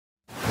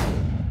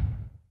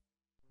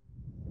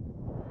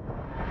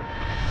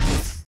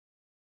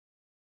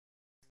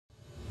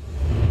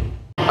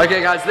Okay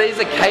guys, these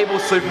are cable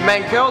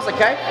Superman curls,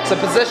 okay? So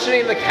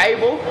positioning the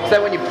cable so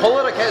that when you pull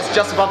it, okay, it's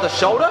just above the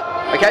shoulder,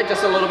 okay,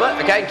 just a little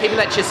bit, okay? And keeping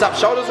that chest up,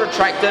 shoulders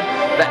retracted,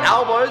 the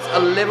elbows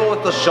are level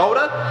with the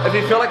shoulder. If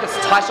you feel like it's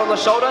tight on the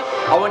shoulder,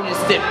 I want you to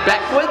step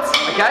backwards,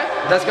 okay?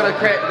 That's gonna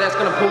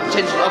pull the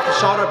tension off the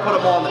shoulder, put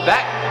it more on the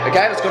back,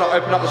 okay? It's gonna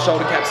open up the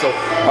shoulder capsule,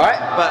 alright?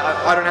 But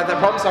I don't have that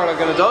problem, so I'm not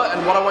gonna do it.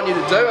 And what I want you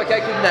to do, okay,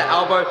 keeping that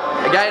elbow,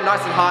 again,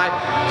 nice and high,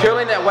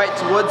 curling that weight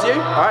towards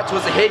you, alright,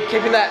 towards the head,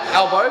 keeping that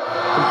elbow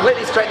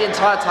completely straight the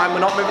entire time.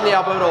 We're not moving the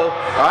elbow at all,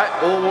 alright?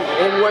 All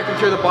working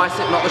through the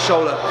bicep, not the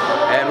shoulder.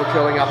 And we're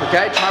curling up,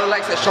 okay? Try to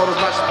relax that shoulder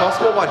as much as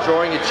possible by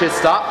drawing your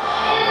chest up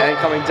and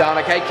coming down,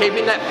 okay?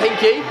 Keeping that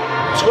pinky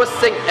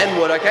twisting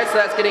inward, okay?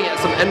 So that's getting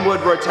some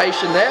inward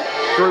rotation there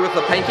through with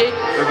the pinky.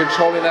 We're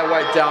controlling that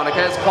weight down,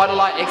 okay? It's quite a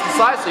light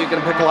exercise, so you're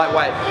gonna pick a light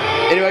weight.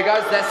 Anyway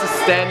guys, that's the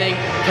standing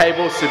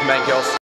cable Superman curls.